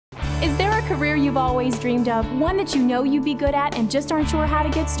Is there a career you've always dreamed of, one that you know you'd be good at and just aren't sure how to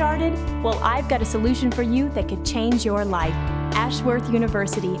get started? Well, I've got a solution for you that could change your life. Ashworth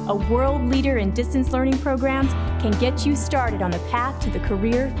University, a world leader in distance learning programs, can get you started on the path to the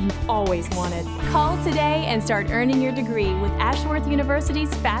career you've always wanted. Call today and start earning your degree with Ashworth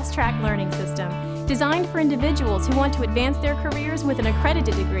University's Fast Track Learning System. Designed for individuals who want to advance their careers with an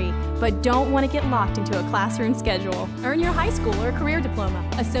accredited degree, but don't want to get locked into a classroom schedule. Earn your high school or career diploma,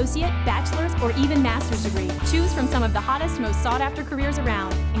 associate, bachelor's, or even master's degree. Choose from some of the hottest, most sought-after careers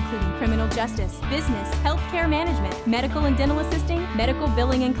around, including criminal justice, business, healthcare management, medical and dental assisting, medical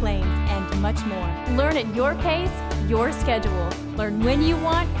billing and claims, and much more. Learn at your pace, your schedule. Learn when you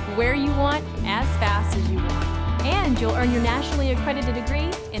want, where you want, as fast as you want. And you'll earn your nationally accredited degree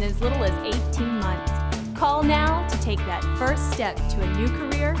in as little as 18 months. Call now to take that first step to a new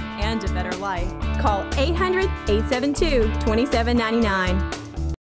career and a better life. Call 800-872-2799.